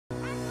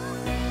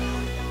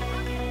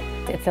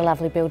It's a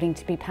lovely building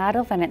to be part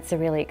of, and it's a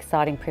really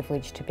exciting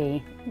privilege to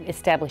be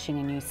establishing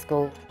a new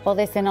school. Well,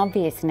 there's an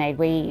obvious need.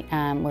 We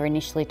were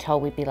initially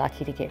told we'd be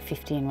lucky to get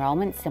 50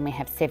 enrolments, and we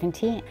have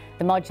 70.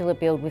 The modular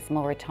build was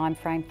more a time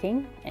frame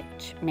thing.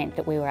 It meant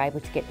that we were able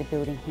to get the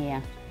building here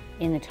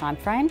in the time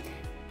frame.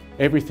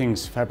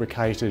 Everything's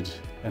fabricated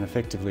and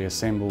effectively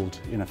assembled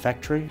in a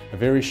factory. A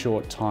very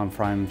short time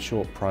frame,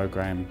 short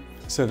program.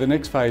 So the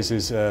next phase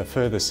is a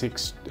further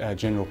 6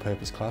 general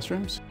purpose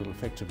classrooms. It'll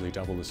effectively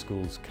double the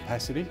school's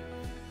capacity.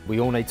 We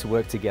all need to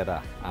work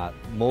together.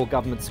 More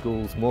government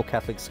schools, more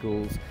Catholic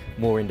schools,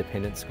 more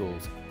independent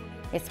schools.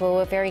 Yes, well,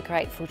 we're very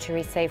grateful to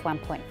receive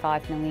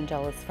 $1.5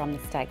 million from the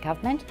state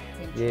government.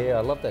 Yeah,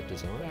 I love that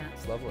design. Yeah.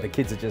 It's lovely. The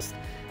kids are just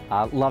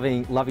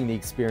loving the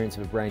experience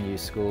of a brand new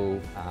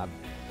school,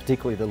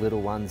 particularly the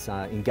little ones,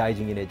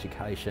 engaging in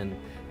education.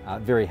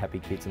 Very happy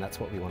kids, and that's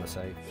what we want to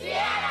see.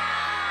 Yeah!